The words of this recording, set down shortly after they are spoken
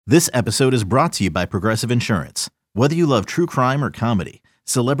This episode is brought to you by Progressive Insurance. Whether you love true crime or comedy,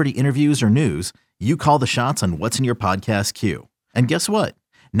 celebrity interviews or news, you call the shots on what's in your podcast queue. And guess what?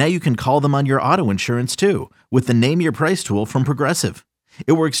 Now you can call them on your auto insurance too with the Name Your Price tool from Progressive.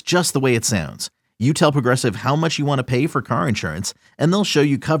 It works just the way it sounds. You tell Progressive how much you want to pay for car insurance, and they'll show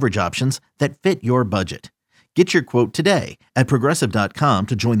you coverage options that fit your budget. Get your quote today at Progressive.com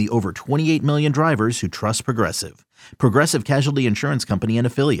to join the over 28 million drivers who trust Progressive. Progressive Casualty Insurance Company and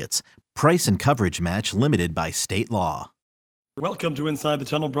Affiliates. Price and coverage match limited by state law. Welcome to Inside the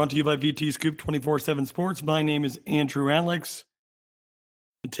Tunnel, brought to you by VT Scoop 24/7 Sports. My name is Andrew Alex.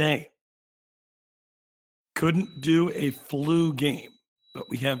 Today, couldn't do a flu game, but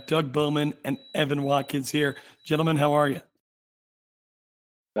we have Doug Bowman and Evan Watkins here. Gentlemen, how are you?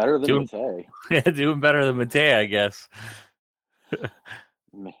 Better than Matei. Yeah, doing better than Matei, I guess.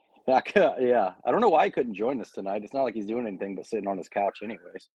 Yeah. I don't know why he couldn't join us tonight. It's not like he's doing anything but sitting on his couch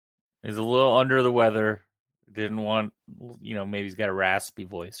anyways. He's a little under the weather. Didn't want, maybe he's got a raspy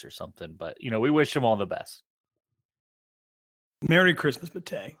voice or something. But, we wish him all the best. Merry Christmas,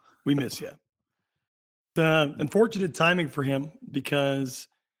 Matei. We miss you. Unfortunate timing for him because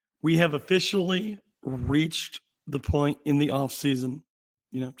we have officially reached the point in the offseason,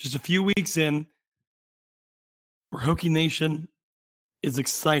 just a few weeks in, where Hokie Nation is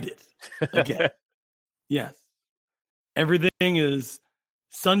excited again. Yes. Everything is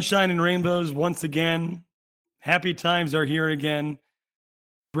sunshine and rainbows once again. Happy times are here again.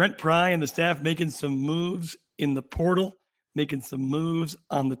 Brent Pry and the staff making some moves in the portal, making some moves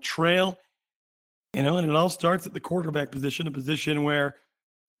on the trail. And it all starts at the quarterback position, a position where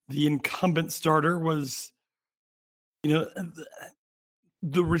the incumbent starter was, the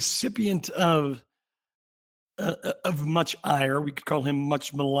recipient of much ire. We could call him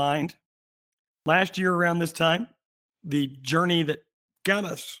much maligned. Last year around this time, the journey that got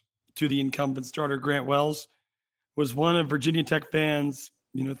us to the incumbent starter, Grant Wells, was one of Virginia Tech fans,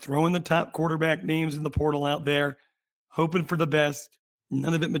 throwing the top quarterback names in the portal out there, hoping for the best.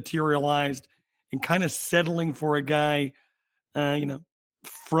 None of it materialized, and kind of settling for a guy,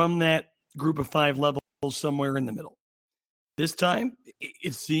 from that group of five level somewhere in the middle. This time,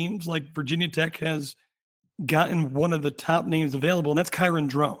 it seems like Virginia Tech has gotten one of the top names available, and that's Kyron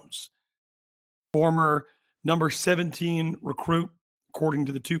Drones, former number 17 recruit, according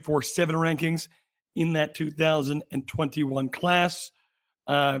to the 247 rankings in that 2021 class.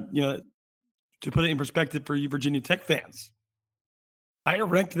 To put it in perspective for you Virginia Tech fans, higher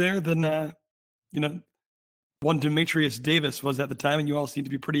ranked there than, one Demetrius Davis was at the time, and you all seem to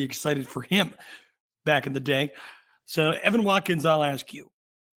be pretty excited for him back in the day. So, Evan Watkins, I'll ask you,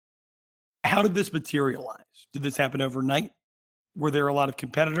 how did this materialize? Did this happen overnight? Were there a lot of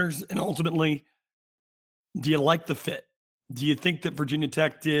competitors? And ultimately, do you like the fit? Do you think that Virginia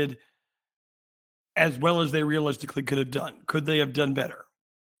Tech did as well as they realistically could have done? Could they have done better?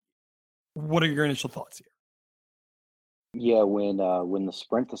 What are your initial thoughts here? Yeah, when the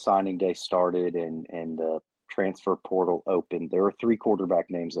sprint to signing day started and the transfer portal opened, there were three quarterback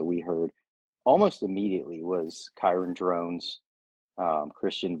names that we heard almost immediately. Was Kyron Drones,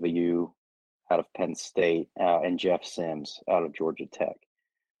 Christian Viau out of Penn State, and Jeff Sims out of Georgia Tech.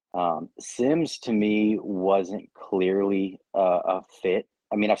 Sims, to me, wasn't clearly a fit.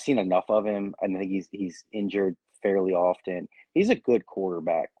 I mean, I've seen enough of him. I think he's injured fairly often. He's a good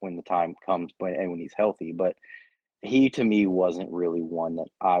quarterback when the time comes, and when he's healthy. But he, to me, wasn't really one that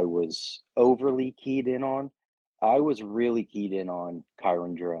I was overly keyed in on. I was really keyed in on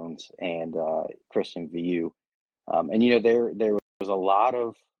Kyron Drones and Christian Viau. And there was a lot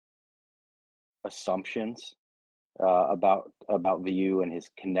of assumptions about Viau and his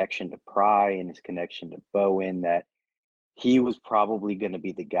connection to Pry and his connection to Bowen, that he was probably going to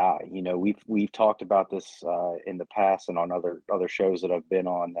be the guy. We've talked about this in the past and on other shows that I've been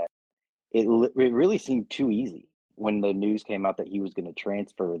on, that it really seemed too easy when the news came out that he was going to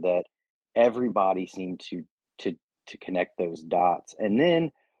transfer, that everybody seemed to connect those dots. And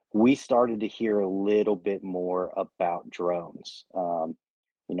then we started to hear a little bit more about Drones.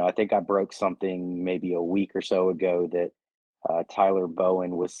 I think I broke something maybe a week or so ago that Tyler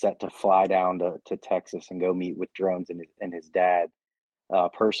Bowen was set to fly down to Texas and go meet with Drones and his dad,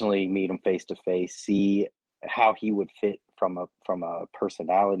 personally meet him face to face, see how he would fit from a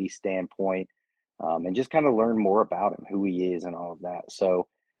personality standpoint, and just kind of learn more about him, who he is and all of that. So,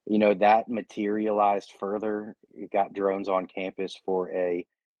 that materialized further. It got Drones on campus for a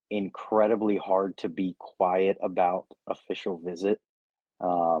incredibly hard to be quiet about official visit.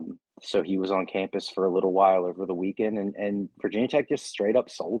 So he was on campus for a little while over the weekend, and Virginia Tech just straight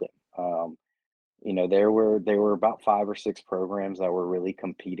up sold him. You know, there were about 5 or 6 programs that were really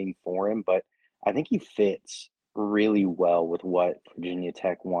competing for him, but I think he fits really well with what Virginia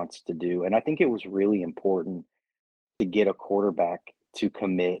Tech wants to do, and I think it was really important to get a quarterback to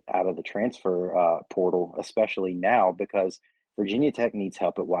commit out of the transfer portal, especially now because Virginia Tech needs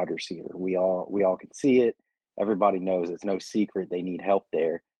help at wide receiver. We all can see it. Everybody knows it's no secret they need help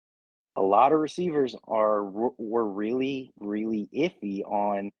there. A lot of receivers were really iffy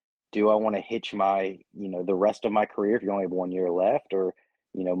on, do I want to hitch my, the rest of my career if you only have 1 year left, or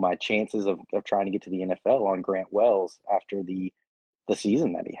my chances of trying to get to the NFL on Grant Wells after the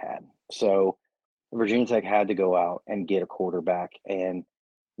season that he had. So Virginia Tech had to go out and get a quarterback. And,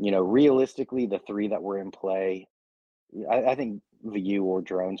 realistically, the three that were in play, I think VU or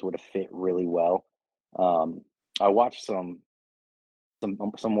Drones would have fit really well. I watched some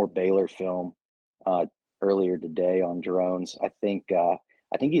more Baylor film uh, earlier today on Drones. I think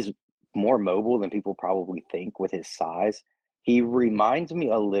he's more mobile than people probably think with his size. He reminds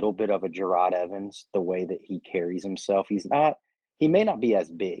me a little bit of a Gerard Evans, the way that he carries himself. He may not be as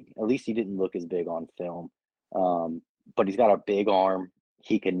big. At least he didn't look as big on film. But he's got a big arm.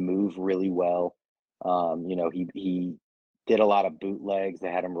 He can move really well. He did a lot of bootlegs.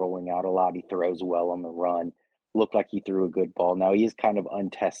 They had him rolling out a lot. He throws well on the run. Looked like he threw a good ball. Now he is kind of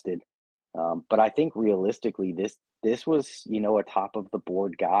untested, but I think realistically, this was a top of the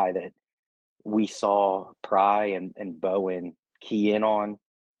board guy that we saw Pry and Bowen key in on,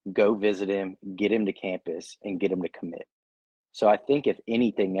 go visit him, get him to campus, and get him to commit. So I think if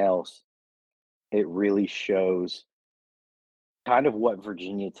anything else, it really shows kind of what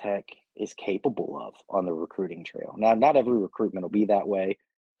Virginia Tech is capable of on the recruiting trail. Now, not every recruitment will be that way.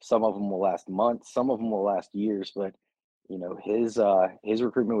 Some of them will last months, some of them will last years, but his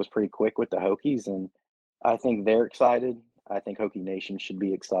recruitment was pretty quick with the Hokies, and I think they're excited. I think Hokie Nation should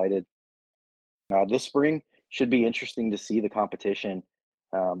be excited. This spring should be interesting to see the competition,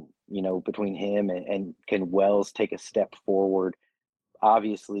 between him and can Wells take a step forward.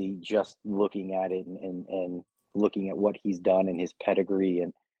 Obviously, just looking at it and looking at what he's done in his pedigree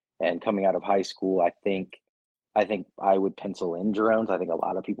and coming out of high school, I think I would pencil in Drones. I think a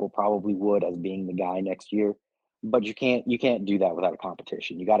lot of people probably would as being the guy next year. But you can't do that without a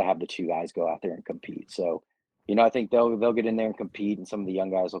competition. You got to have the two guys go out there and compete. So, I think they'll get in there and compete, and some of the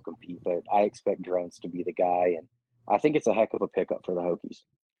young guys will compete. But I expect Drones to be the guy, and I think it's a heck of a pickup for the Hokies.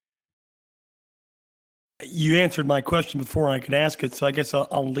 You answered my question before I could ask it, so I guess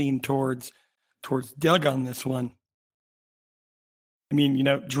I'll lean towards Doug on this one. I mean,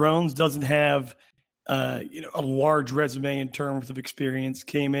 Drones doesn't have a large resume in terms of experience.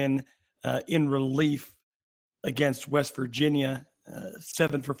 Came in relief against West Virginia,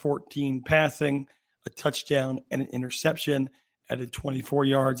 7 for 14 passing, a touchdown and an interception, added 24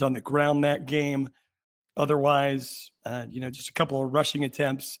 yards on the ground that game. Otherwise, just a couple of rushing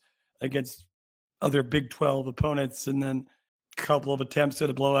attempts against other Big 12 opponents, and then a couple of attempts at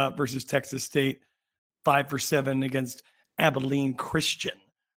a blowout versus Texas State, 5 for 7 against Abilene Christian.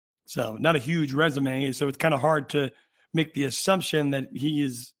 So not a huge resume. So it's kind of hard to make the assumption that he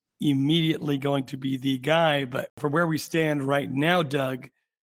is immediately going to be the guy. But for where we stand right now, Doug,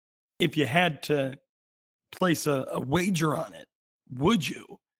 if you had to place a wager on it, would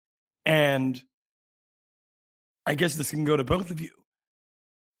you? And I guess this can go to both of you.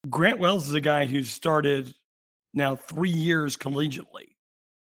 Grant Wells is a guy who's started now 3 years collegiately.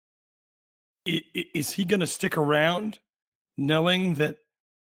 Is he going to stick around knowing that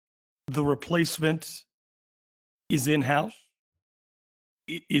the replacement is in-house?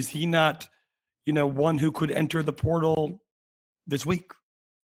 Is he not, one who could enter the portal this week?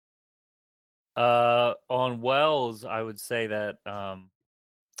 On Wells, I would say that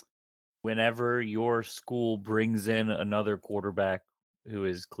whenever your school brings in another quarterback who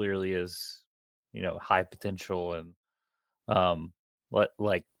is clearly high potential and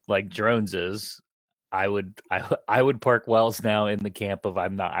like Drones is, I would park Wells now in the camp of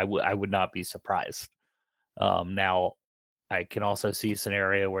I would not be surprised. Now I can also see a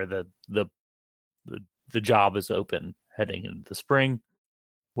scenario where the job is open heading into the spring,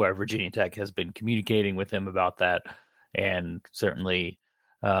 where Virginia Tech has been communicating with him about that, and certainly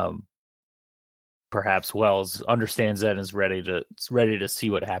perhaps Wells understands that and is ready to see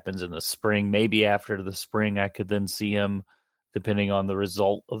what happens in the spring. Maybe after the spring, I could then see him, depending on the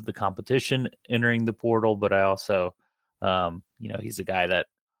result of the competition, entering the portal. But I also, he's a guy that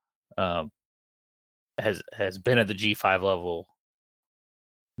has been at the G5 level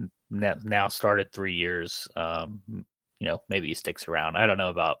now, started 3 years. Maybe he sticks around. I don't know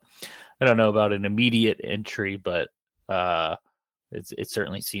about an immediate entry, but it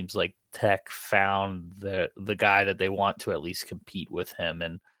certainly seems like Tech found the guy that they want to at least compete with him.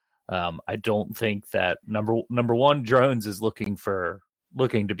 And I don't think that number one, Drones is looking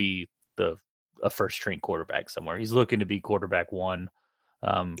to be a first string quarterback somewhere. He's looking to be quarterback one.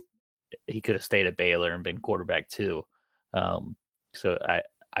 He could have stayed at Baylor and been quarterback two. So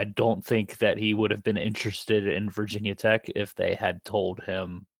I don't think that he would have been interested in Virginia Tech if they had told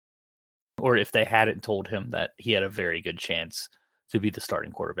him, or if they hadn't told him that he had a very good chance to be the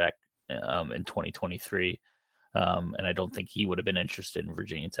starting quarterback in 2023. And I don't think he would have been interested in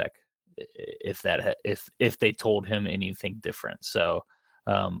Virginia Tech if they told him anything different. So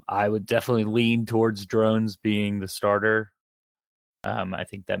I would definitely lean towards Drones being the starter. I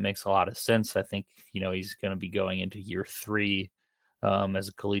think that makes a lot of sense. I think, he's going to be going into year 3 as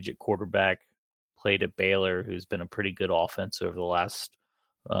a collegiate quarterback, played at Baylor, who's been a pretty good offense over the last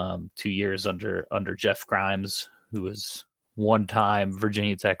 2 years under Jeff Grimes, who was one-time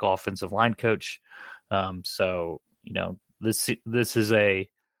Virginia Tech offensive line coach. So, this is a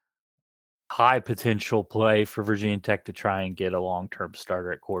high potential play for Virginia Tech to try and get a long-term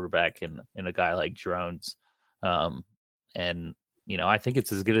starter at quarterback in a guy like Drones. And, I think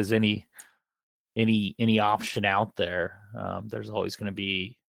it's as good as any option out there. There's always going to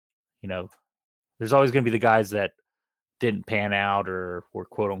be, the guys that didn't pan out or were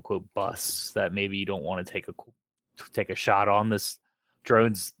quote unquote busts that maybe you don't want to take a shot on. This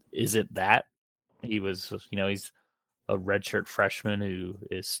Drones isn't that. He was, he's a redshirt freshman who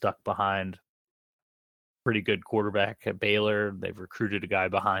is stuck behind pretty good quarterback at Baylor. They've recruited a guy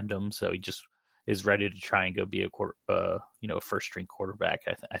behind him, so he just is ready to try and go be a first string quarterback.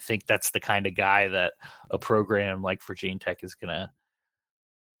 I think that's the kind of guy that a program like Virginia Tech is good.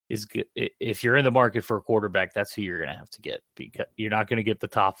 If you're in the market for a quarterback, that's who you're gonna have to get, because you're not gonna get the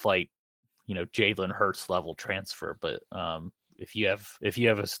top flight, Jalen Hurts level transfer. But if you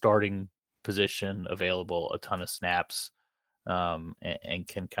have a starting position available, a ton of snaps, and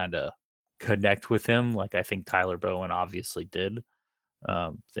can kind of connect with him, like I think Tyler Bowen obviously did,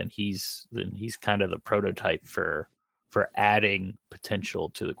 then he's kind of the prototype for adding potential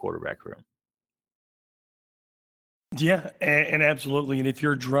to the quarterback room. Yeah, and absolutely. And if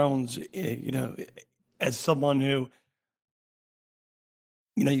you're Drones, as someone who,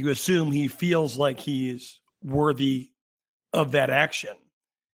 you assume he feels like he is worthy of that action.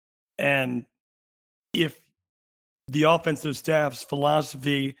 And if the offensive staff's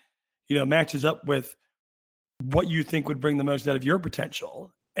philosophy, matches up with what you think would bring the most out of your potential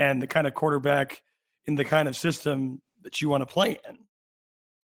and the kind of quarterback in the kind of system that you want to play in,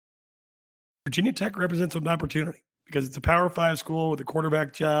 Virginia Tech represents an opportunity, because it's a Power 5 school with a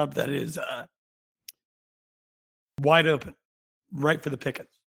quarterback job that is wide open, right for the pickings.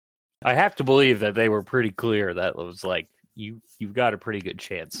 I have to believe that they were pretty clear that it was like, you've got a pretty good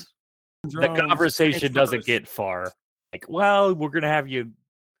chance. The conversation doesn't get far. Like, well, we're going to have you,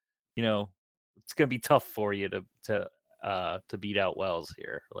 it's going to be tough for you to beat out Wells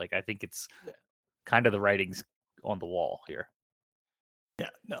here. Like, I think it's kind of the writing's on the wall here. Yeah,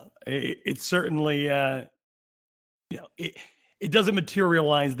 no, it's certainly, it doesn't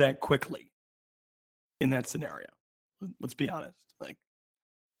materialize that quickly in that scenario. Let's be honest.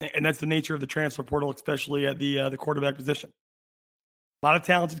 And that's the nature of the transfer portal, especially at the quarterback position. A lot of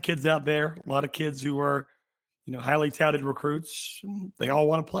talented kids out there, a lot of kids who are, highly touted recruits. They all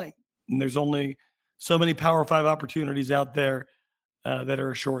want to play. And there's only so many Power 5 opportunities out there that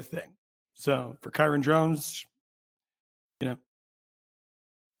are a sure thing. So for Kyron Drones,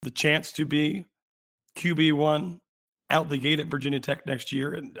 the chance to be QB1 out the gate at Virginia Tech next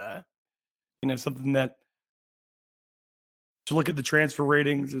year, and something that, to look at the transfer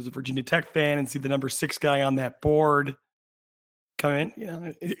ratings as a Virginia Tech fan and see the number 6 guy on that board come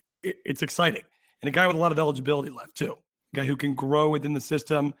in, it's exciting. And a guy with a lot of eligibility left too, a guy who can grow within the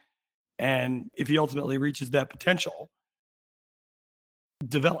system, and if he ultimately reaches that potential,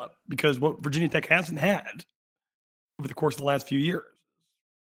 develop. Because what Virginia Tech hasn't had over the course of the last few years,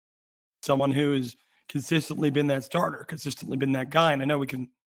 someone who has consistently been that starter, consistently been that guy. And I know we can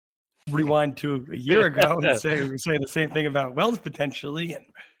rewind to a year ago and say the same thing about Wells potentially. And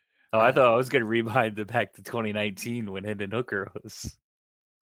I thought I was going to rewind back to 2019 when Hendon Hooker was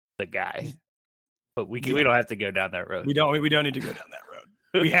the guy. But we don't have to go down that road. We don't need to go down that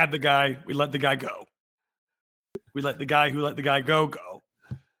road. We had the guy. We let the guy go. We let the guy who let the guy go.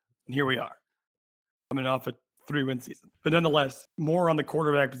 And here we are, coming off a 3-win season. But nonetheless, more on the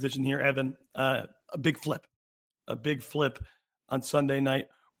quarterback position here, Evan. A big flip on Sunday night.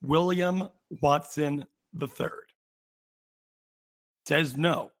 William Watson III says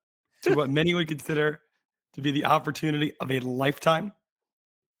no to what many would consider to be the opportunity of a lifetime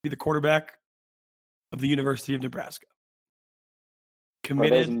be the quarterback of the University of Nebraska. Are those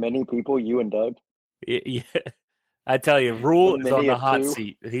Committed. many people, you and Doug? Yeah, I tell you, Rule is on many the of hot two?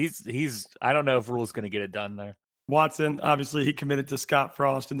 seat. He's. I don't know if Rule's going to get it done there. Watson, obviously, he committed to Scott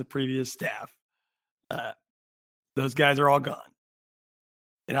Frost and the previous staff. Those guys are all gone.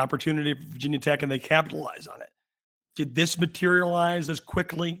 An opportunity for Virginia Tech, and they capitalize on it. Did this materialize as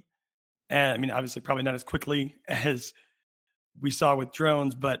quickly? And I mean, obviously, probably not as quickly as we saw with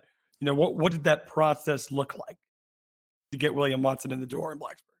Drones, but what did that process look like to get William Watson in the door in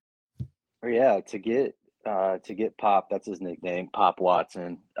Blacksburg? Yeah, to get Pop, that's his nickname, Pop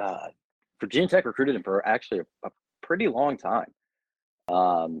Watson. Virginia Tech recruited him for actually a pretty long time.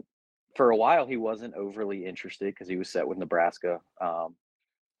 For a while, he wasn't overly interested because he was set with Nebraska.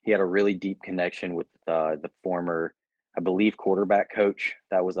 He had a really deep connection with the former, I believe, quarterback coach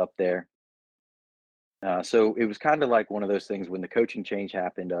that was up there. So it was kind of like one of those things when the coaching change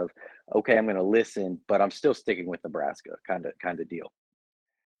happened of, okay, I'm going to listen, but I'm still sticking with Nebraska kind of deal.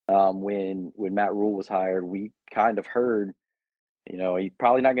 When Matt Rule was hired, we kind of heard, he's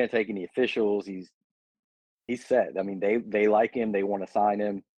probably not going to take any officials. He's set. I mean, they like him. They want to sign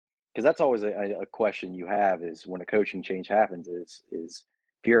him, because that's always a question you have is when a coaching change happens is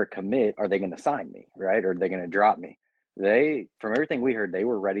if you're a commit, are they going to sign me, right? Or are they going to drop me? From everything we heard, they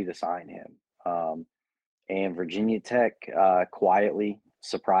were ready to sign him. And Virginia Tech quietly,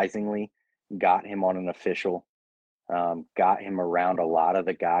 surprisingly, got him on an official, got him around a lot of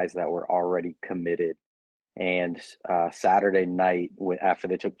the guys that were already committed. And Saturday night, after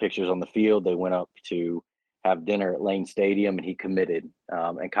they took pictures on the field, they went up to have dinner at Lane Stadium, and he committed.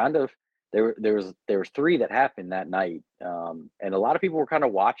 And kind of there was three that happened that night, and a lot of people were kind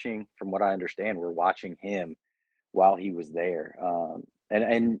of watching. From what I understand, were watching him while he was there.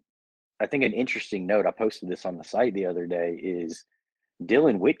 And I think an interesting note, I posted this on the site the other day, is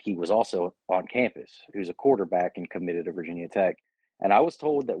Dylan Whitkey was also on campus, who's a quarterback and committed to Virginia Tech. And I was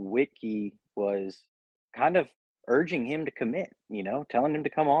told that Whitkey was kind of urging him to commit, telling him to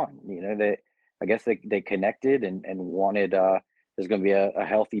come on. That I guess they connected and wanted there's going to be a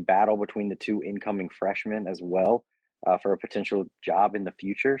healthy battle between the two incoming freshmen as well for a potential job in the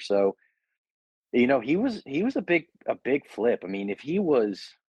future. So, he was a big flip. I mean, if he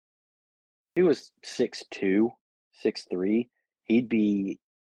was 6'2", 6'3", he'd be,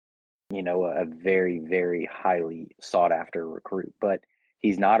 a very, very highly sought after recruit, but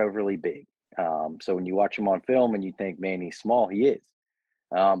he's not overly big. So when you watch him on film and you think, man, he's small, he is.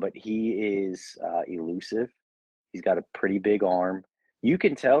 But he is elusive. He's got a pretty big arm. You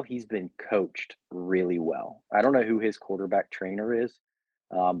can tell he's been coached really well. I don't know who his quarterback trainer is,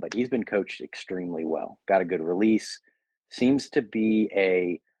 but he's been coached extremely well. Got a good release. Seems to be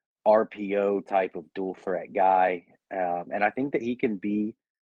a RPO type of dual threat guy, and I think that he can be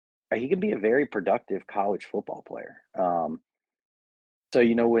a very productive college football player. So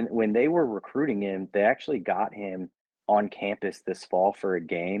when they were recruiting him, they actually got him on campus this fall for a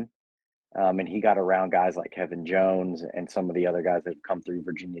game, and he got around guys like Kevin Jones and some of the other guys that have come through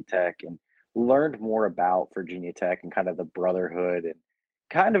Virginia Tech and learned more about Virginia Tech and kind of the brotherhood, and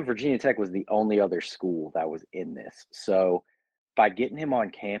kind of Virginia Tech was the only other school that was in this. So by getting him on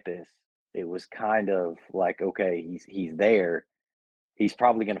campus, it was kind of like, okay, he's there. He's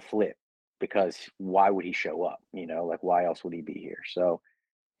probably going to flip, because why would he show up? Like, why else would he be here? So,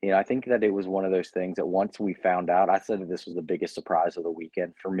 I think that it was one of those things that once we found out, I said that this was the biggest surprise of the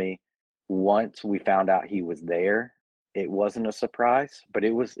weekend for me. Once we found out he was there, it wasn't a surprise, but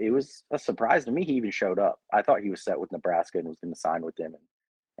it was a surprise to me he even showed up. I thought he was set with Nebraska and was going to sign with them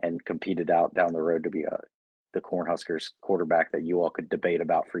and competed out down the road to be the Cornhuskers quarterback that you all could debate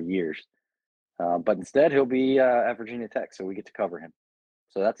about for years. But instead, he'll be at Virginia Tech, so we get to cover him.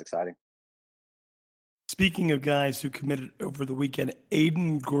 So that's exciting. Speaking of guys who committed over the weekend,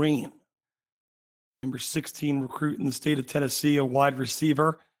 Aiden Green, number 16 recruit in the state of Tennessee, a wide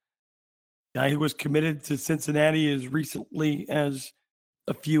receiver, guy who was committed to Cincinnati as recently as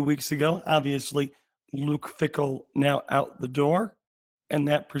a few weeks ago. Obviously, Luke Fickell now out the door, and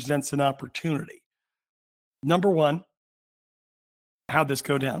that presents an opportunity. Number one, how'd this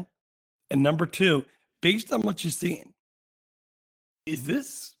go down? And number two, based on what you're seeing, is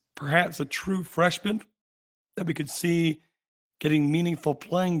this perhaps a true freshman that we could see getting meaningful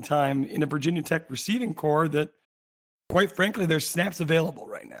playing time in a Virginia Tech receiving core that, quite frankly, there's snaps available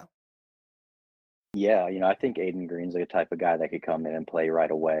right now? Yeah, I think Aiden Green's the type of guy that could come in and play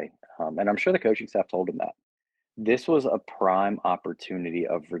right away. And I'm sure the coaching staff told him that. This was a prime opportunity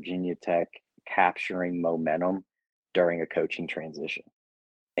of Virginia Tech capturing momentum during a coaching transition.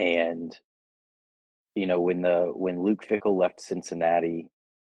 And, when Luke Fickell left Cincinnati,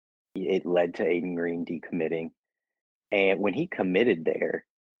 It led to Aiden Green decommitting. And when he committed there,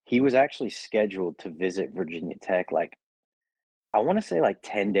 he was actually scheduled to visit Virginia Tech, like, I want to say like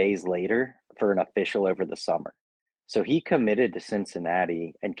 10 days later for an official over the summer. So he committed to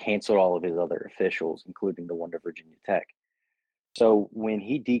Cincinnati and canceled all of his other officials, including the one to Virginia Tech. So when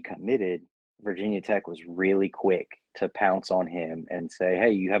he decommitted, Virginia Tech was really quick to pounce on him and say,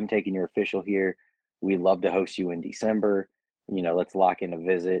 "Hey, you haven't taken your official here. We'd love to host you in December. Let's lock in a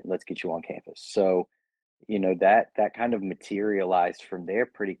visit. Let's get you on campus." So, that kind of materialized from there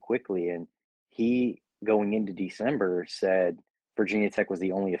pretty quickly. And he, going into December, said Virginia Tech was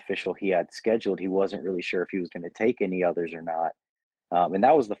the only official he had scheduled. He wasn't really sure if he was going to take any others or not. And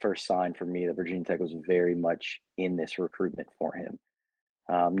that was the first sign for me that Virginia Tech was very much in this recruitment for him.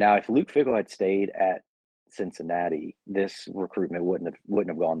 Now, if Luke Fickell had stayed at Cincinnati, this recruitment wouldn't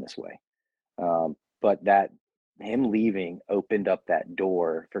have gone this way. But that him leaving opened up that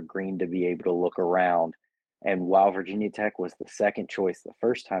door for Green to be able to look around. And while Virginia Tech was the second choice the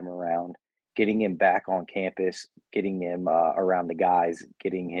first time around, getting him back on campus, getting him around the guys,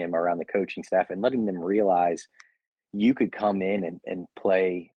 getting him around the coaching staff, and letting them realize you could come in and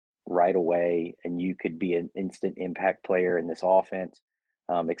play right away, and you could be an instant impact player in this offense.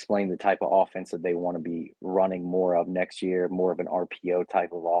 Explain the type of offense that they want to be running more of next year, more of an RPO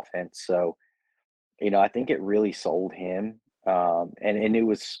type of offense. So, I think it really sold him, and it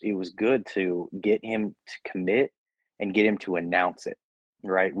was good to get him to commit and get him to announce it.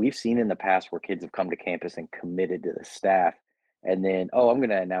 Right? We've seen in the past where kids have come to campus and committed to the staff, and then, oh, I'm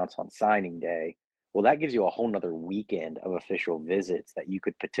going to announce on signing day. Well, that gives you a whole nother weekend of official visits that you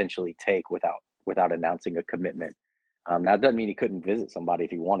could potentially take without announcing a commitment. Now, it doesn't mean he couldn't visit somebody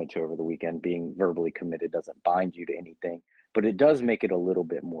if he wanted to over the weekend. Being verbally committed doesn't bind you to anything, but it does make it a little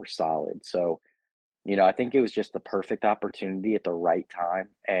bit more solid. So, I think it was just the perfect opportunity at the right time,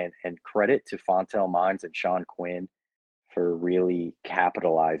 and credit to Fontel Mines and Sean Quinn for really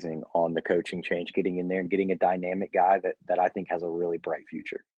capitalizing on the coaching change, getting in there and getting a dynamic guy that I think has a really bright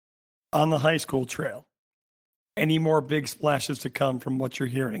future. On the high school trail, any more big splashes to come from what you're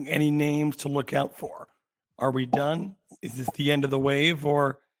hearing? Any names to look out for? Are we done? Is this the end of the wave,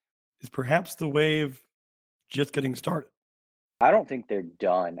 or is perhaps the wave just getting started? I don't think they're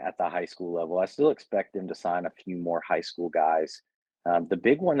done at the high school level. I still expect them to sign a few more high school guys. The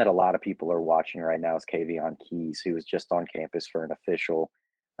big one that a lot of people are watching right now is Kavion Keys, who was just on campus for an official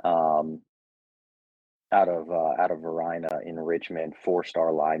um, out of Verina in Richmond, 4-star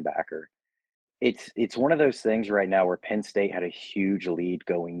linebacker. It's one of those things right now where Penn State had a huge lead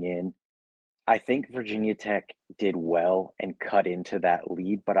going in. I think Virginia Tech did well and cut into that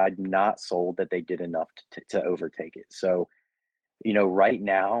lead, but I'm not sold that they did enough to overtake it. So, right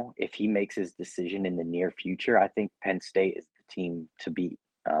now, if he makes his decision in the near future, I think Penn State is the team to beat.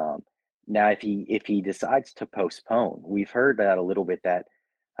 Um, Now, if he decides to postpone, we've heard that a little bit that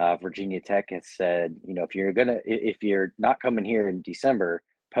Virginia Tech has said, if you're not coming here in December,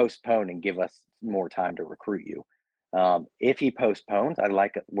 postpone and give us more time to recruit you. If he postpones, I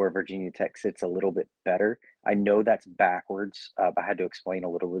like where Virginia Tech sits a little bit better. I know that's backwards. I had to explain a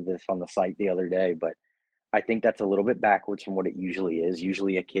little bit of this on the site the other day, but I think that's a little bit backwards from what it usually is.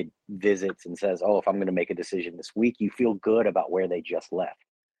 Usually a kid visits and says, "Oh, if I'm going to make a decision this week," you feel good about where they just left.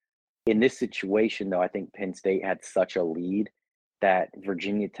 In this situation, though, I think Penn State had such a lead that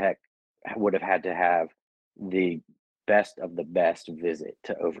Virginia Tech would have had to have the best of the best visit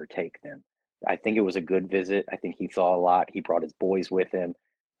to overtake them. I think it was a good visit. I think he saw a lot. He brought his boys with him.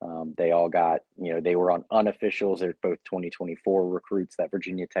 They all got, they were on unofficials. They're both 2024 recruits that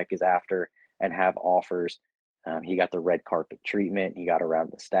Virginia Tech is after and have offers. He got the red carpet treatment. He got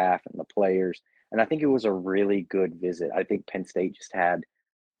around the staff and the players. And I think it was a really good visit. I think Penn State just had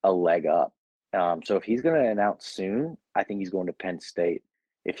a leg up. So if he's going to announce soon, I think he's going to Penn State.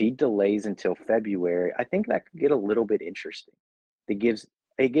 If he delays until February, I think that could get a little bit interesting. It gives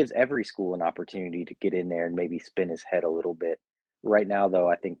every school an opportunity to get in there and maybe spin his head a little bit. Right now, though,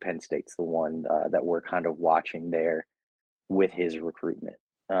 I think Penn State's the one that we're kind of watching there with his recruitment.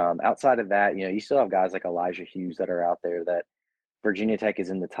 Outside of that, you still have guys like Elijah Hughes that are out there that Virginia Tech is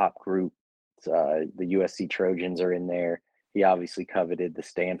in the top group. The USC Trojans are in there. He obviously coveted the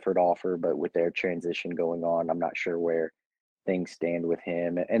Stanford offer, but with their transition going on, I'm not sure where things stand with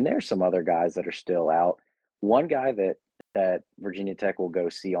him. And there's some other guys that are still out. One guy that Virginia Tech will go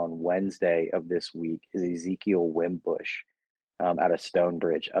see on Wednesday of this week is Ezekiel Wimbush out of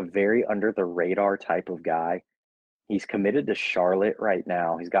Stonebridge, a very under the radar type of guy. He's committed to Charlotte right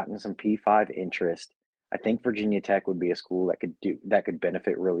now. He's gotten some P5 interest. I think Virginia Tech would be a school that could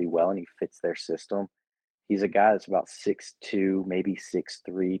benefit really well, and he fits their system. He's a guy that's about 6'2", maybe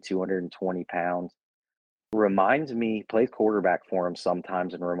 6'3", 220 pounds. Reminds me, plays quarterback for him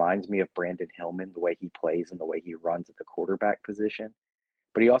sometimes, and reminds me of Brandon Hillman, the way he plays and the way he runs at the quarterback position.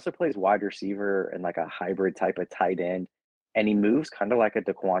 But he also plays wide receiver and like a hybrid type of tight end, and he moves kind of like a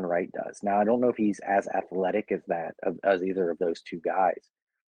Daquan Wright does. Now, I don't know if he's as athletic as as either of those two guys,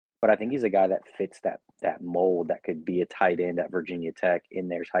 but I think he's a guy that fits that mold that could be a tight end at Virginia Tech in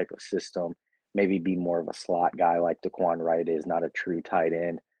their type of system. Maybe be more of a slot guy like Daquan Wright is, not a true tight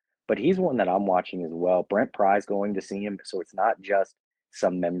end. But he's one that I'm watching as well. Brent Pry's going to see him, so it's not just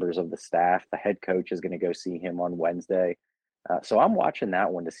some members of the staff. The head coach is going to go see him on Wednesday. So I'm watching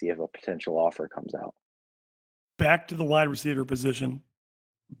that one to see if a potential offer comes out. Back to the wide receiver position,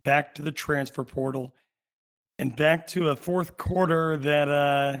 back to the transfer portal, and back to a fourth quarter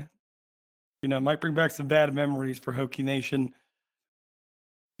that might bring back some bad memories for Hokie Nation.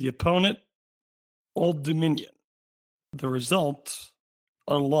 The opponent, Old Dominion. The result,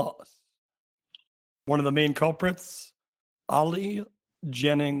 a loss. One of the main culprits, Ali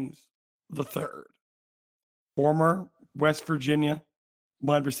Jennings III, former West Virginia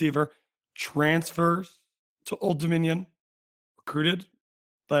wide receiver, transfers to Old Dominion, recruited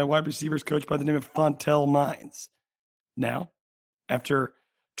by a wide receivers coach by the name of Fontel Mines. Now, after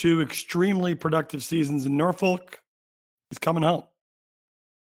 2 extremely productive seasons in Norfolk, he's coming home.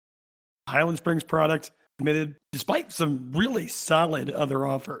 Highland Springs product, committed despite some really solid other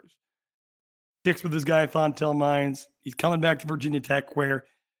offers. Sticks with this guy, Fontel Mines. He's coming back to Virginia Tech, where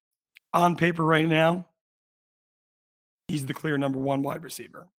on paper right now, he's the clear number 1 wide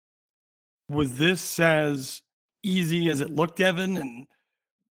receiver. Was this as easy as it looked, Evan? And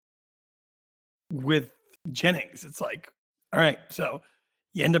with Jennings, it's like, all right, so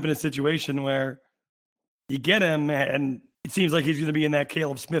you end up in a situation where you get him, and it seems like he's going to be in that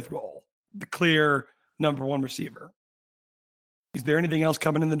Caleb Smith role, the clear number 1 receiver. Is there anything else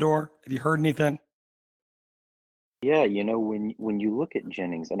coming in the door? Have you heard anything? Yeah, when you look at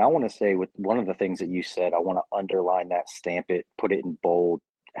Jennings, and I want to say with one of the things that you said, I want to underline that, stamp it, put it in bold,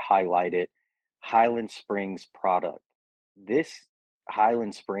 highlight it. Highland Springs product. This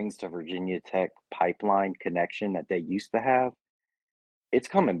Highland Springs to Virginia Tech pipeline connection that they used to have, it's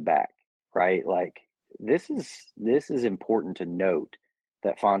coming back, right? Like this is important to note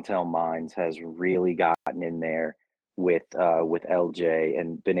that Fontel Mines has really gotten in there with LJ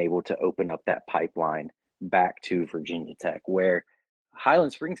and been able to open up that pipeline back to Virginia Tech, where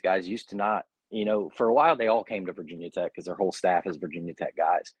Highland Springs guys used to not, for a while they all came to Virginia Tech because their whole staff is Virginia Tech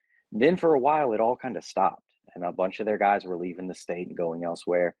guys. Then for a while it all kind of stopped, and a bunch of their guys were leaving the state and going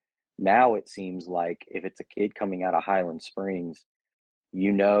elsewhere. Now it seems like if it's a kid coming out of Highland Springs,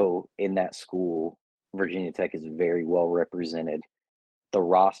 in that school, Virginia Tech is very well represented. The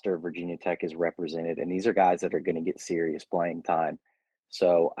roster of Virginia Tech is represented, and these are guys that are going to get serious playing time.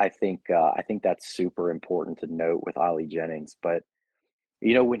 So I think that's super important to note with Ali Jennings. But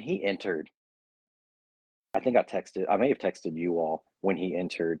when he entered, I may have texted you all when he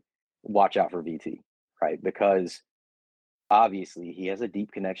entered, watch out for VT, right? Because obviously he has a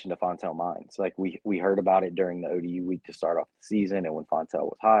deep connection to Fontel Mines. Like we heard about it during the ODU week to start off the season, and when Fontel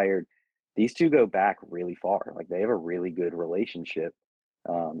was hired, these two go back really far. Like they have a really good relationship.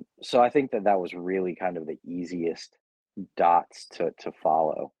 So I think that was really kind of the easiest dots to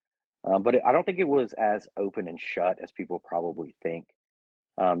follow. But I don't think it was as open and shut as people probably think.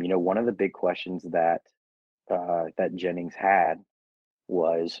 One of the big questions that Jennings had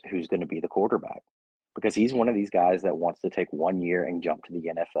was who's going to be the quarterback, because he's one of these guys that wants to take 1 year and jump to the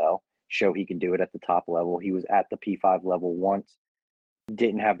NFL, show he can do it at the top level. He was at the P5 level once,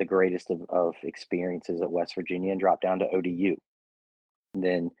 didn't have the greatest of experiences at West Virginia, and dropped down to ODU. And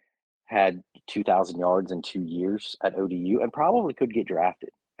then had 2,000 yards in 2 years at ODU and probably could get drafted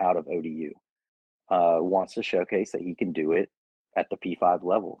out of ODU. Wants to showcase that he can do it at the P5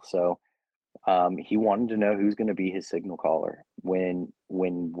 level. So he wanted to know who's going to be his signal caller. When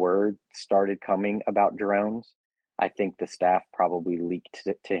word started coming about drones, I think the staff probably leaked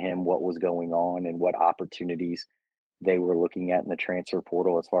to him what was going on and what opportunities they were looking at in the transfer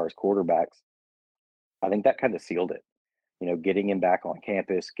portal as far as quarterbacks. I think that kind of sealed it. Getting him back on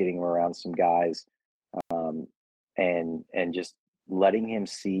campus, getting him around some guys, and just letting him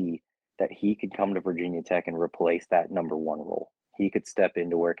see that he could come to Virginia Tech and replace that number 1 role. He could step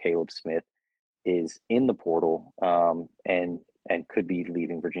into where Caleb Smith is in the portal, and could be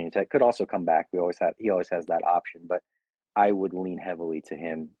leaving Virginia Tech. Could also come back. He always has that option, but I would lean heavily to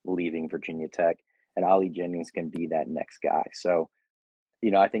him leaving Virginia Tech, and Ali Jennings can be that next guy. So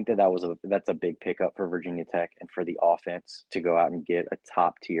I think that's a big pickup for Virginia Tech and for the offense to go out and get a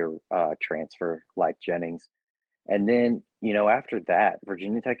top tier transfer like Jennings. And then, after that,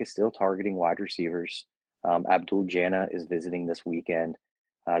 Virginia Tech is still targeting wide receivers. Abdul Jana is visiting this weekend.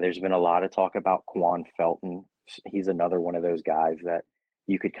 There's been a lot of talk about Quan Felton. He's another one of those guys that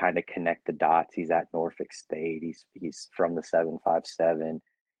you could kind of connect the dots. He's at Norfolk State. He's from the 757.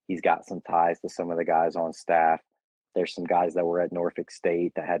 He's got some ties to some of the guys on staff. There's some guys that were at Norfolk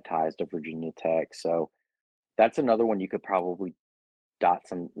State that had ties to Virginia Tech. So that's another one you could probably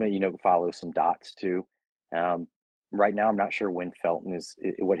follow some dots to. Right now, I'm not sure when Felton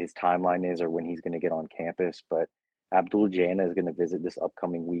what his timeline is or when he's going to get on campus, but Abdul Jana is going to visit this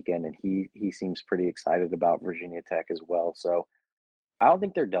upcoming weekend, and he seems pretty excited about Virginia Tech as well. So I don't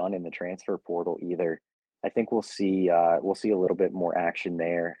think they're done in the transfer portal either. I think we'll see a little bit more action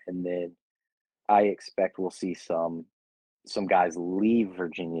there, and then I expect we'll see some guys leave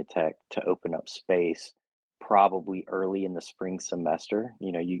Virginia Tech to open up space probably early in the spring semester.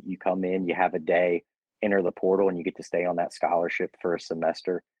 You come in, you have a day, enter the portal, and you get to stay on that scholarship for a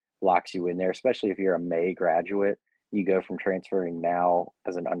semester, locks you in there, especially if you're a May graduate. You go from transferring now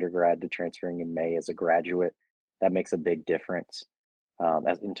as an undergrad to transferring in May as a graduate. That makes a big difference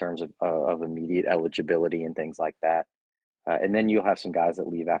as in terms of immediate eligibility and things like that. And then you'll have some guys that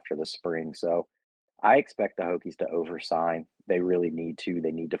leave after the spring. So I expect the Hokies to oversign. They really need to.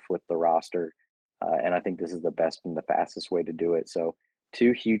 They need to flip the roster. And I think this is the best and the fastest way to do it. So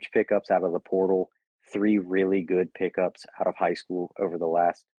 2 huge pickups out of the portal, 3 really good pickups out of high school over the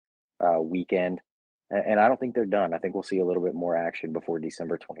last weekend. And I don't think they're done. I think we'll see a little bit more action before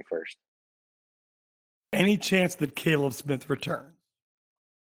December 21st. Any chance that Caleb Smith returns?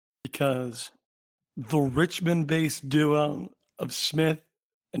 Because the Richmond-based duo of Smith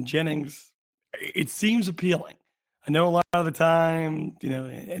and Jennings, it seems appealing. I know a lot of the time,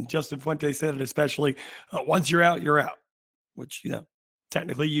 and Justin Fuente said it especially, once you're out, you're out, which,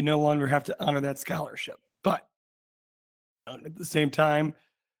 technically you no longer have to honor that scholarship. But at the same time,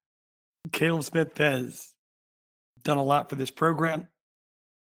 Caleb Smith has done a lot for this program.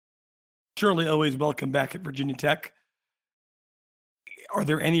 Surely always welcome back at Virginia Tech. Are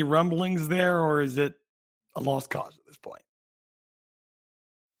there any rumblings there, or is it a lost cause at this point?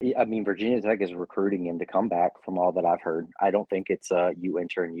 I mean, Virginia Tech is recruiting him to come back from all that I've heard. I don't think it's you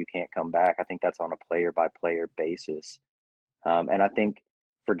enter and you can't come back. I think that's on a player-by-player basis. And I think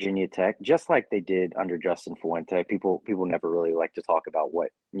Virginia Tech, just like they did under Justin Fuente, people never really like to talk about what,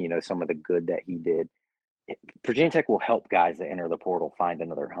 some of the good that he did. Virginia Tech will help guys that enter the portal find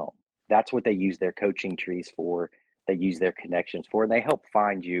another home. That's what they use their coaching trees for. They use their connections for, and they help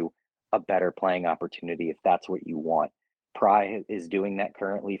find you a better playing opportunity if that's what you want. Pry is doing that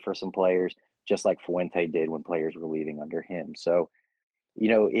currently for some players, just like Fuente did when players were leaving under him. So,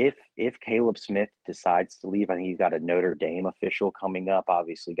 if Caleb Smith decides to leave, I think he's got a Notre Dame official coming up,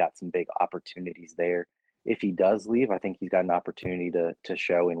 obviously got some big opportunities there. If he does leave, I think he's got an opportunity to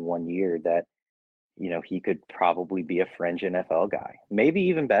show in 1 year that, he could probably be a fringe NFL guy, maybe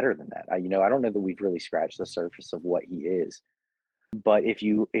even better than that. I don't know that we've really scratched the surface of what he is. But if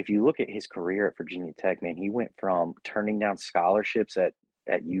you look at his career at Virginia Tech, man, he went from turning down scholarships at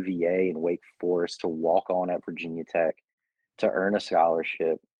UVA and Wake Forest to walk on at Virginia Tech, to earn a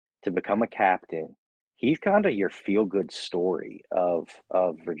scholarship, to become a captain. He's kind of your feel-good story of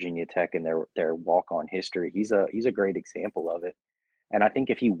Virginia Tech and their walk-on history. He's a great example of it. And I think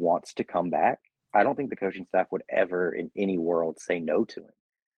if he wants to come back, I don't think the coaching staff would ever in any world say no to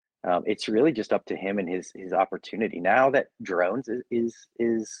him. It's really just up to him and his opportunity. Now that Drones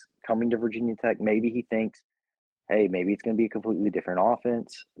is coming to Virginia Tech, maybe he thinks, hey, maybe it's going to be a completely different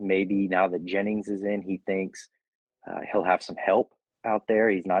offense. Maybe now that Jennings is in, he thinks he'll have some help out there.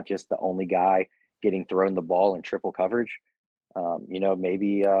 He's not just the only guy getting thrown the ball in triple coverage.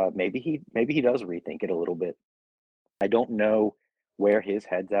 Maybe he does rethink it a little bit. I don't know where his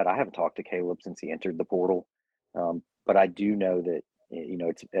head's at. I haven't talked to Caleb since he entered the portal, but I do know that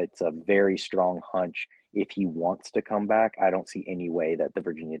it's a very strong hunch. If he wants to come back, I don't see any way that the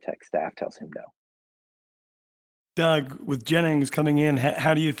Virginia Tech staff tells him no. Doug, with Jennings coming in,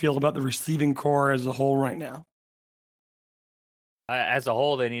 how do you feel about the receiving core as a whole right now? As a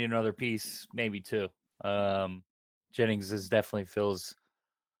whole, they need another piece, maybe 2. Jennings definitely fills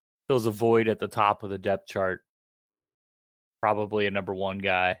a void at the top of the depth chart. Probably a number 1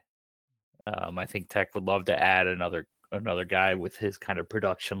 guy. I think Tech would love to add another guy with his kind of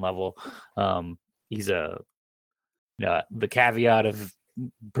production level. He's the caveat of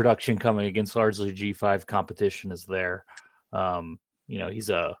production coming against largely G5 competition is there. He's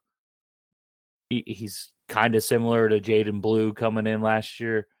a he's kind of similar to Jaden Blue coming in last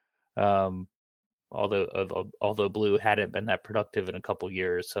year. Although Blue hadn't been that productive in a couple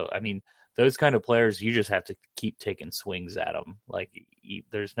years. So, I mean, those kind of players, you just have to keep taking swings at them. Like,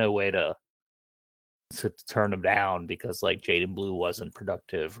 there's no way to turn them down because like Jaden Blue wasn't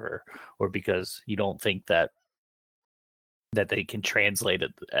productive or because you don't think that they can translate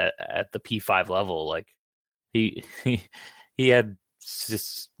it at the P5 level. Like he had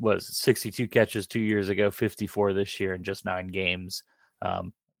 62 catches 2 years ago, 54 this year in just 9 games.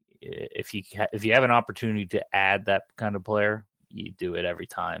 If you have an opportunity to add that kind of player, you do it every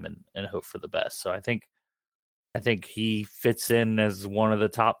time and hope for the best. So I think he fits in as one of the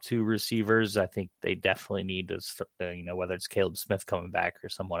top 2 receivers. I think they definitely need to, whether it's Caleb Smith coming back or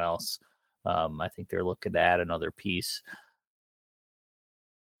someone else. I think they're looking to add another piece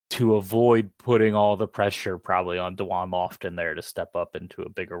to avoid putting all the pressure probably on Dwan Lofton there to step up into a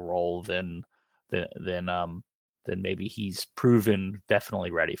bigger role than maybe he's proven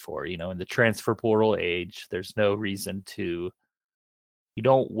definitely ready for. In the transfer portal age, there's no reason to. You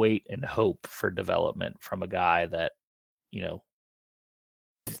don't wait and hope for development from a guy that,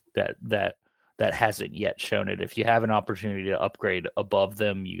 that hasn't yet shown it. If you have an opportunity to upgrade above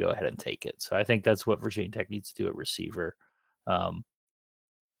them, you go ahead and take it. So I think that's what Virginia Tech needs to do at receiver.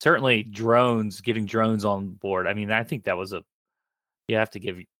 Certainly getting drones on board. I mean, I think that was you have to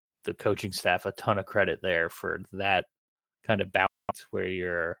give the coaching staff a ton of credit there for that kind of balance where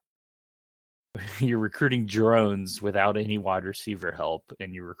you're recruiting drones without any wide receiver help,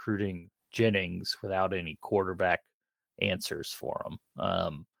 and you're recruiting Jennings without any quarterback answers for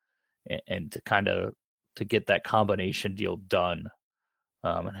him. And to get that combination deal done,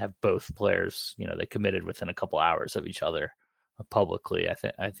 and have both players, they committed within a couple hours of each other publicly.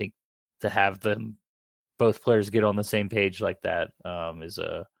 I think to have both players get on the same page like that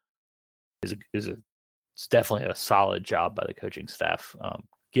it's definitely a solid job by the coaching staff.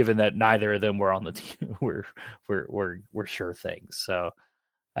 Given that neither of them were on the team, we're sure things. So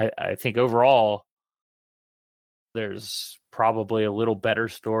I think overall there's probably a little better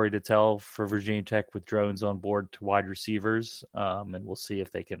story to tell for Virginia Tech with drones on board to wide receivers, and we'll see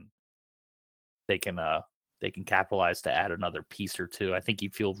if they can capitalize to add another piece or two. I think you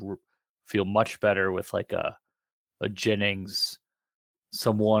feel much better with like a Jennings,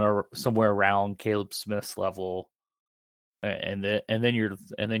 someone or somewhere around Caleb Smith's level, and then you're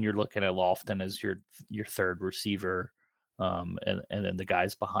looking at Lofton as your third receiver, and then the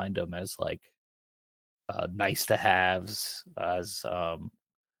guys behind him as like nice to haves, as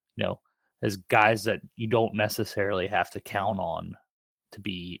as guys that you don't necessarily have to count on to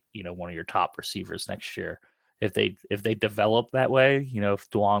be one of your top receivers next year. If they develop that way, if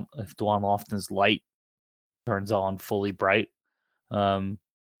Dwan Lofton's light turns on fully bright going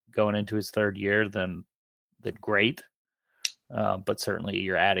into his third year, then great. But certainly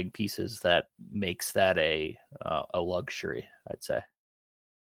you're adding pieces that makes that a luxury, I'd say.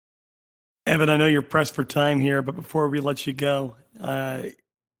 Evan, I know you're pressed for time here, but before we let you go,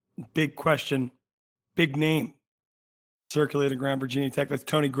 big question, big name circulated around Virginia Tech. That's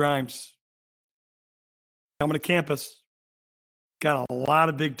Tony Grimes. Coming to campus, got a lot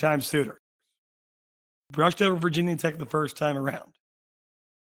of big-time suitors. Brushed over Virginia Tech the first time around.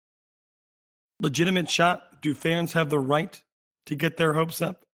 Legitimate shot. Do fans have the right to get their hopes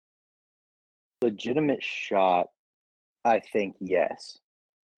up? Legitimate shot, I think, yes.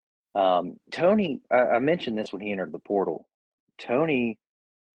 Tony, I mentioned this when he entered the portal. Tony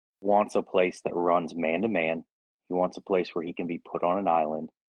wants a place that runs man-to-man. He wants a place where he can be put on an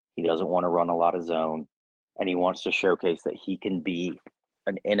island. He doesn't want to run a lot of zone. And he wants to showcase that he can be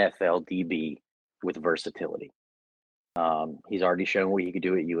an NFL DB with versatility. He's already shown what he could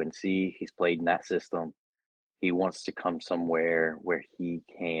do at UNC. He's played in that system. He wants to come somewhere where he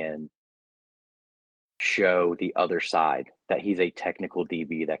can show the other side that he's a technical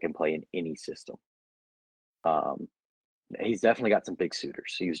DB that can play in any system. He's definitely got some big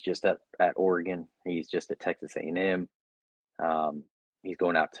suitors. He was just at Oregon. He's just at Texas A&M. He's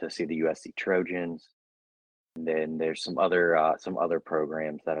going out to see the USC Trojans. And then there's some other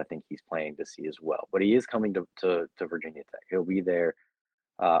programs that I think he's planning to see as well. But he is coming to Virginia Tech. He'll be there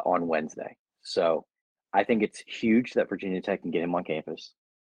on Wednesday. So I think it's huge that Virginia Tech can get him on campus.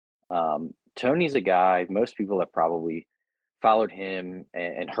 Tony's a guy, most people have probably followed him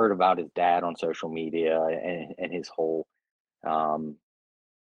and heard about his dad on social media and his whole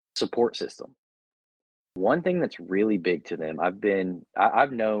support system. One thing that's really big to them, I've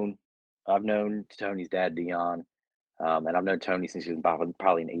known Tony's dad, Dion, and I've known Tony since he was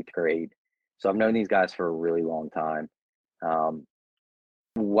probably in 8th grade. So I've known these guys for a really long time.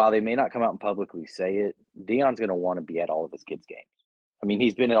 while they may not come out and publicly say it, Dion's going to want to be at all of his kids' games. I mean,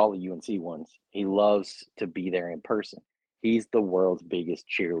 he's been at all the UNC ones. He loves to be there in person. He's the world's biggest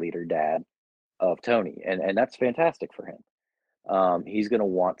cheerleader dad of Tony, and that's fantastic for him. He's going to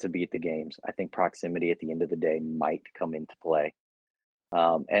want to be at the games. I think proximity at the end of the day might come into play.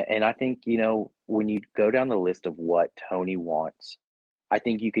 And I think, when you go down the list of what Tony wants, I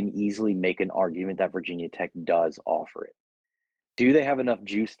think you can easily make an argument that Virginia Tech does offer it. Do they have enough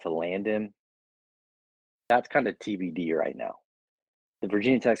juice to land him? That's kind of TBD right now. The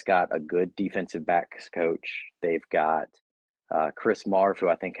Virginia Tech's got a good defensive backs coach. They've got Chris Marv, who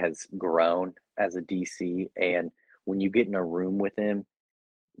I think has grown as a DC. And when you get in a room with him,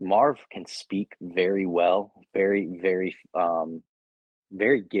 Marv can speak very well, very, very,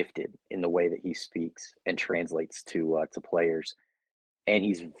 very gifted in the way that he speaks and translates to players. And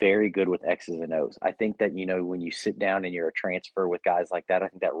he's very good with X's and O's. I think that, when you sit down and you're a transfer with guys like that, I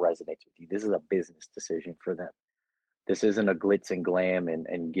think that resonates with you. This is a business decision for them. This isn't a glitz and glam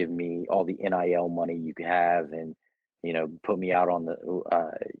and give me all the NIL money you have and, put me out on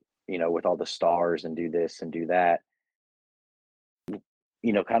the, with all the stars and do this and do that.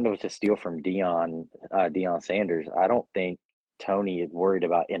 Kind of to steal from Deion Sanders, I don't think Tony is worried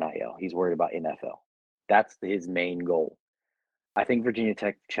about NIL. He's worried about NFL. That's his main goal. I think Virginia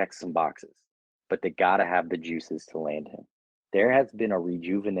Tech checks some boxes, but they got to have the juices to land him. There has been a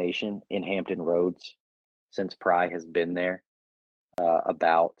rejuvenation in Hampton Roads since Pry has been there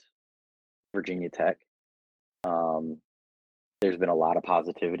about Virginia Tech. There's been a lot of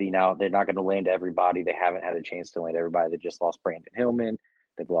positivity. Now, they're not going to land everybody. They haven't had a chance to land everybody. They just lost Brandon Hillman.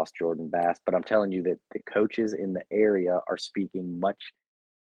 They've lost Jordan Bass. But I'm telling you that the coaches in the area are speaking much,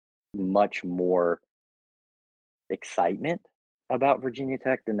 much more excitement about Virginia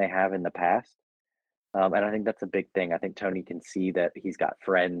Tech than they have in the past. And I think that's a big thing. I think Tony can see that he's got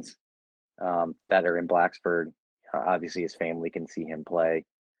friends that are in Blacksburg. Obviously, his family can see him play.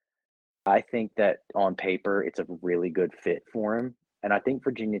 I think that on paper, it's a really good fit for him. And I think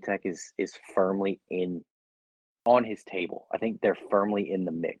Virginia Tech is firmly on his table. I think they're firmly in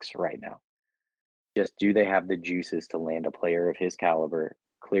the mix right now. Just do they have the juices to land a player of his caliber?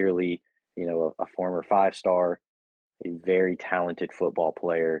 Clearly, a former 5-star, a very talented football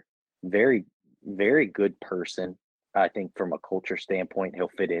player, very, very good person. I think from a culture standpoint, he'll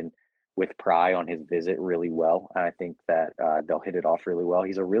fit in with Pry on his visit really well. And I think that they'll hit it off really well.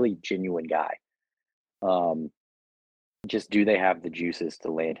 He's a really genuine guy. Just do they have the juices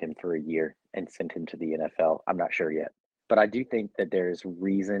to land him for a year and send him to the NFL? I'm not sure yet. But I do think that there's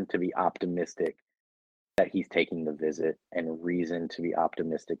reason to be optimistic that he's taking the visit and reason to be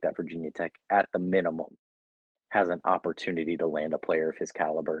optimistic that Virginia Tech, at the minimum, has an opportunity to land a player of his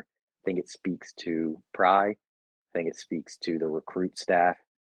caliber. I think it speaks to Pry. I think it speaks to the recruit staff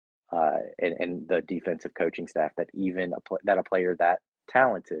and the defensive coaching staff that even a player that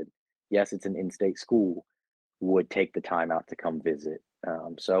talented, yes, it's an in-state school, would take the time out to come visit.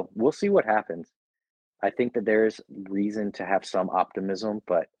 So we'll see what happens. I think that there's reason to have some optimism,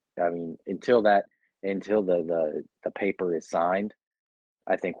 but I mean, until the paper is signed,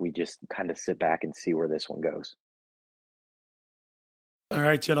 I think we just kind of sit back and see where this one goes. All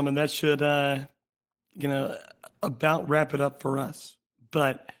right, gentlemen, that should, about wrap it up for us.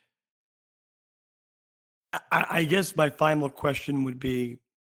 But I guess my final question would be,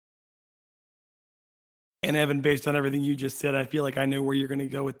 and Evan, based on everything you just said, I feel like I know where you're going to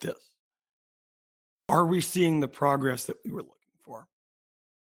go with this. Are we seeing the progress that we were looking for?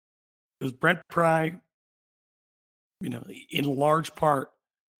 Because Brent Pry, in large part,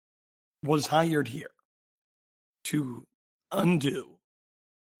 was hired here to undo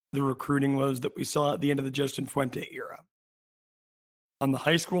the recruiting woes that we saw at the end of the Justin Fuente era on the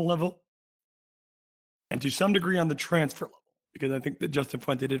high school level and to some degree on the transfer level, because I think that Justin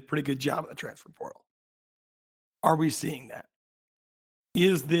Fuente did a pretty good job in the transfer portal. Are we seeing that?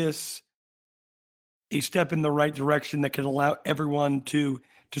 Is this a step in the right direction that can allow everyone to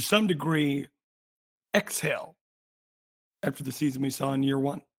some degree, exhale after the season we saw in year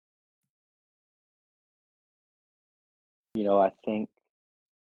one?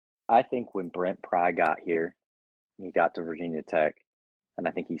 I think when Brent Pry got here, he got to Virginia Tech, and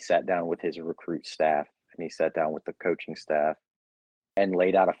I think he sat down with his recruit staff and he sat down with the coaching staff and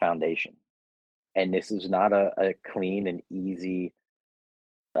laid out a foundation. And this is not a clean and easy,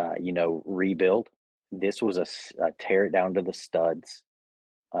 rebuild. This was a tear it down to the studs.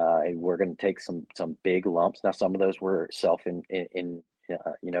 And we're going to take some big lumps. Now, some of those were self-imposed.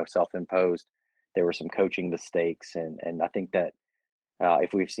 There were some coaching mistakes, and I think that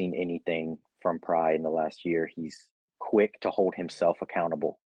if we've seen anything from Pry in the last year, he's quick to hold himself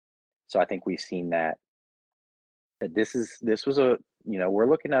accountable. So I think we've seen that this was a, we're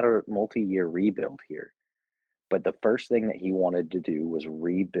looking at a multi-year rebuild here. But the first thing that he wanted to do was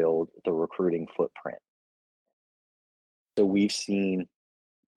rebuild the recruiting footprint. So we've seen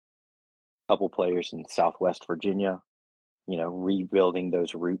a couple players in Southwest Virginia, rebuilding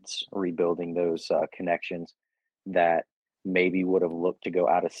those roots, rebuilding those connections that maybe would have looked to go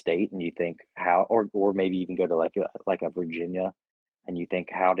out of state, and you think how, or maybe even go to like a Virginia, and you think,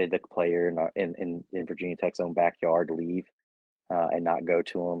 how did the player in Virginia Tech's own backyard leave and not go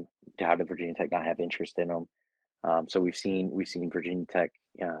to them? How did Virginia Tech not have interest in them? So we've seen Virginia Tech,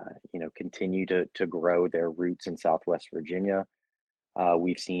 continue to grow their roots in Southwest Virginia.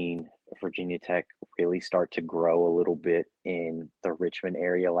 We've seen Virginia Tech really start to grow a little bit in the Richmond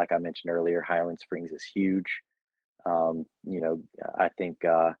area. Like I mentioned earlier, Highland Springs is huge. I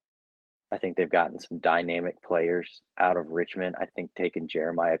think they've gotten some dynamic players out of Richmond. I think taking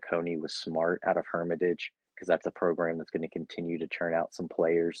Jeremiah Coney was smart out of Hermitage, because that's a program that's going to continue to churn out some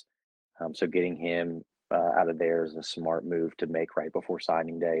players. So getting him out of there is a smart move to make right before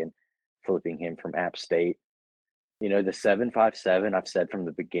signing day, and flipping him from App State. The 757, I've said from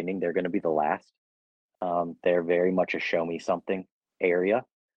the beginning, they're going to be the last. They're very much a show me something area.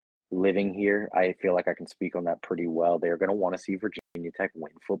 Living here, I feel like I can speak on that pretty well. They're going to want to see Virginia Tech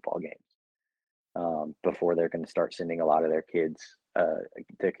win football games before they're going to start sending a lot of their kids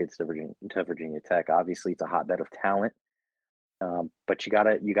to Virginia Tech. Obviously, it's a hotbed of talent, but you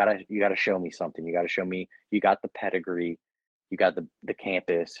gotta show me something. You got to show me you got the pedigree, you got the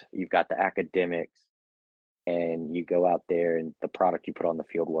campus, you've got the academics, and you go out there and the product you put on the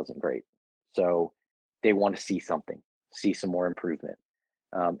field wasn't great. So they want to see something, see some more improvement.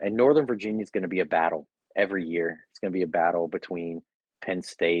 And Northern Virginia is going to be a battle every year. It's going to be a battle between Penn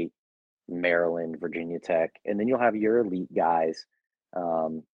State, Maryland, Virginia Tech, and then you'll have your elite guys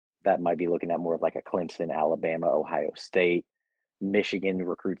that might be looking at more of like a Clemson, Alabama, Ohio State. Michigan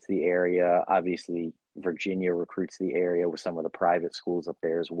recruits the area. Obviously, Virginia recruits the area with some of the private schools up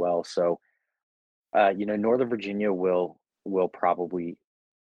there as well. So, Northern Virginia will probably,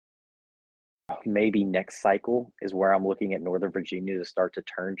 maybe next cycle is where I'm looking at Northern Virginia to start to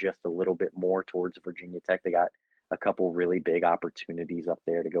turn just a little bit more towards Virginia Tech. They got a couple really big opportunities up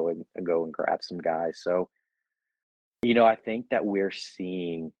there to go and grab some guys. So, I think that we're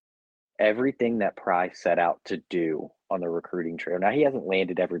seeing everything that Pry set out to do on the recruiting trail. Now, he hasn't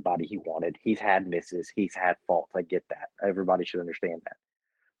landed everybody he wanted. He's had misses. He's had faults. I get that. Everybody should understand that.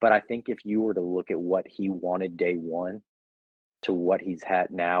 But I think if you were to look at what he wanted day one to what he's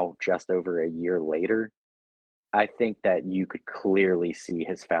had now just over a year later, I think that you could clearly see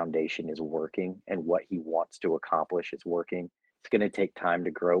his foundation is working and what he wants to accomplish is working. It's going to take time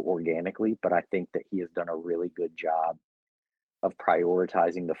to grow organically, but I think that he has done a really good job of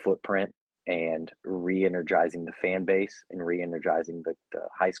prioritizing the footprint and re-energizing the fan base and re-energizing the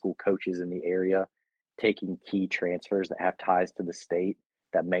high school coaches in the area, taking key transfers that have ties to the state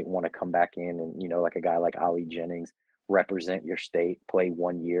that may want to come back in and, like a guy like Ali Jennings, represent your state, play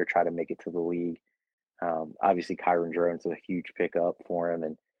 1 year, try to make it to the league. Obviously, Kyron Drones is a huge pickup for him,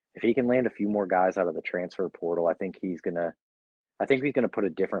 and if he can land a few more guys out of the transfer portal, I think he's gonna put a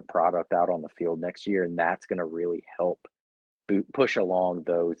different product out on the field next year, and that's gonna really help push along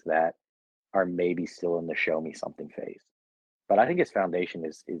those that are maybe still in the show me something phase. But I think his foundation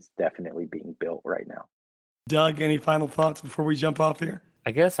is definitely being built right now. Doug, any final thoughts before we jump off here?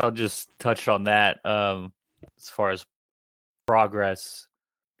 I guess I'll just touch on that. As far as progress,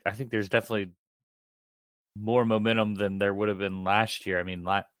 I think there's definitely more momentum than there would have been last year. I mean,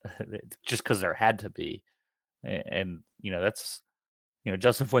 just because there had to be. And that's,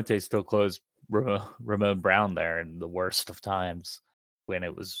 Justin Fuente still closed Ramon Brown there in the worst of times when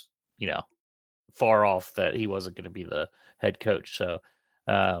it was, far off that he wasn't going to be the head coach. So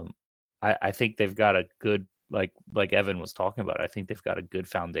I think they've got a good, like Evan was talking about, I think they've got a good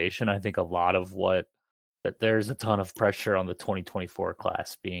foundation. I think a lot of that there's a ton of pressure on the 2024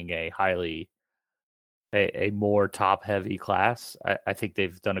 class being a more top heavy class. I think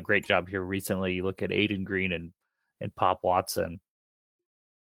they've done a great job here recently. You look at Aiden Green and Pop Watson,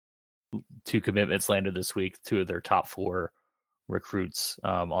 2 commitments landed this week, 2 of their top 4 recruits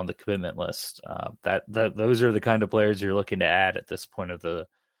on the commitment list. Those are the kind of players you're looking to add at this point of the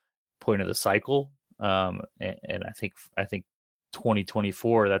cycle. And I think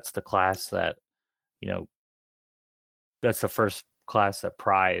 2024, that's the class that, that's the first class that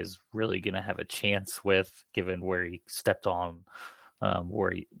Pry is really going to have a chance with, given where he stepped on,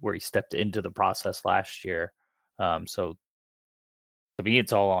 where he stepped into the process last year. So to me,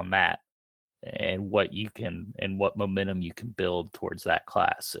 it's all on that. what you can and what momentum you can build towards that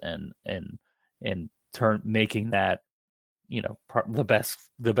class and making that, you know, the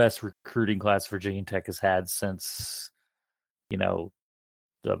best recruiting class Virginia Tech has had since, you know,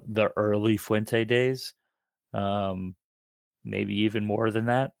 the early Fuente days, maybe even more than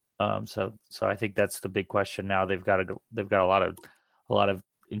that. So I think that's the big question now. They've got a lot of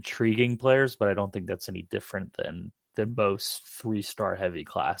intriguing players, but I don't think that's any different than most 3-star heavy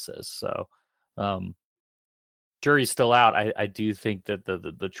classes. So jury's still out. I do think that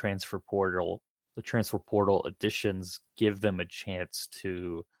the transfer portal additions give them a chance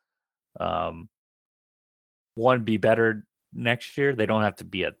to one, be better next year. They don't have to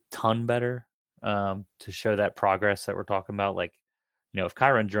be a ton better to show that progress that we're talking about. Like, you know, if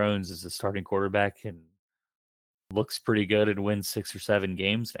Kyron Drones is the starting quarterback and looks pretty good and wins 6 or 7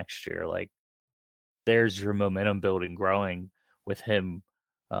 games next year, like, there's your momentum building growing with him,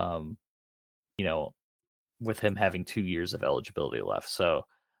 you know, with him having 2 years of eligibility left. So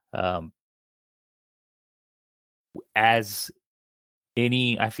as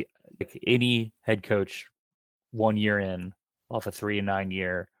I feel like any head coach 1 year in off a 3-9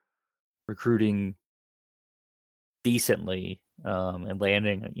 year recruiting decently and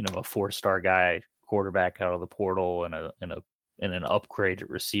landing, you know, a 4-star guy quarterback out of the portal and an upgraded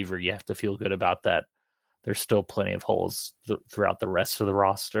receiver, you have to feel good about that. There's still plenty of holes throughout the rest of the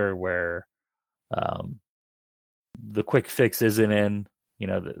roster where the quick fix isn't in. You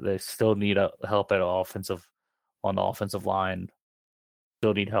know, they still need help on the offensive line.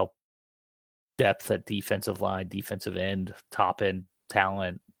 Still need help depth at defensive line, defensive end, top end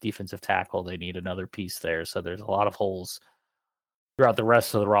talent, defensive tackle. They need another piece there. So there's a lot of holes throughout the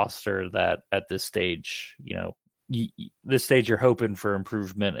rest of the roster that at this stage, you know, this stage you're hoping for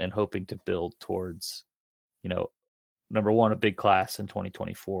improvement and hoping to build towards, you know, number one, a big class in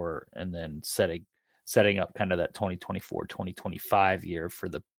 2024, and then setting up kind of that 2024, 2025 year for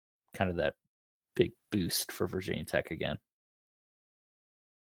the kind of that big boost for Virginia Tech again.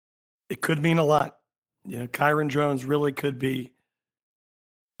 It could mean a lot. You know, Kyron Drones really could be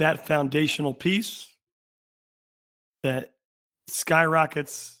that foundational piece that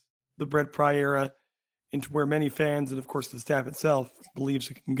skyrockets the Brett Pry era into where many fans and, of course, the staff itself believes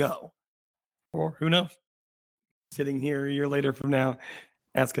it can go. Or who knows? Sitting here a year later from now,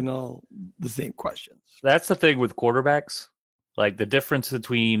 asking all the same questions. That's the thing with quarterbacks. Like, the difference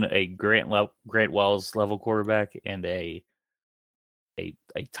between a Grant Wells level quarterback and a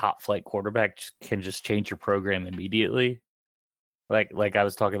top flight quarterback can just change your program immediately. Like I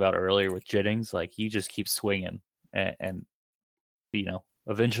was talking about earlier with Jennings, like, you just keep swinging and you know,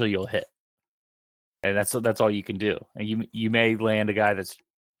 eventually you'll hit. And that's all you can do. And you may land a guy that's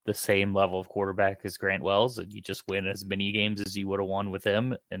the same level of quarterback as Grant Wells, and you just win as many games as you would have won with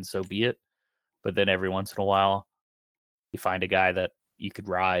him, and so be it. But then every once in a while, you find a guy that you could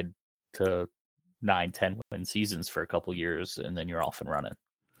ride to 9-10 win seasons for a couple years, and then you're off and running.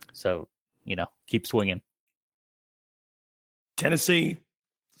 So, you know, keep swinging. Tennessee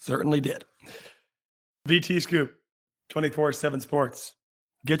certainly did. VT Scoop, 24/7 Sports.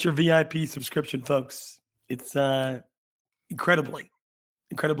 Get your VIP subscription, folks. It's incredibly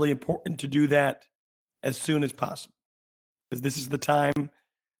important to do that as soon as possible, because this is the time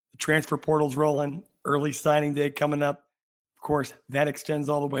the transfer portal's rolling, early signing day coming up. Of course, that extends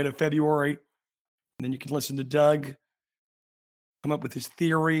all the way to February. And then you can listen to Doug come up with his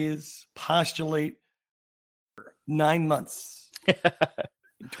theories, postulate for 9 months in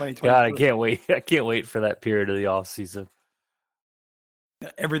 2020. God, I can't wait. I can't wait for that period of the off season.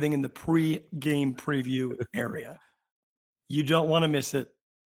 Everything in the pre-game preview area. You don't want to miss it.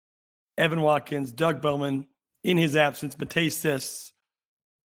 Evan Watkins, Doug Bowman, in his absence, Matei Sis,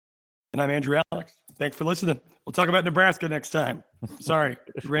 and I'm Andrew Alex. Thanks for listening. We'll talk about Nebraska next time. Sorry,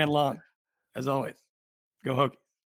 it ran long, as always. Go Hokies.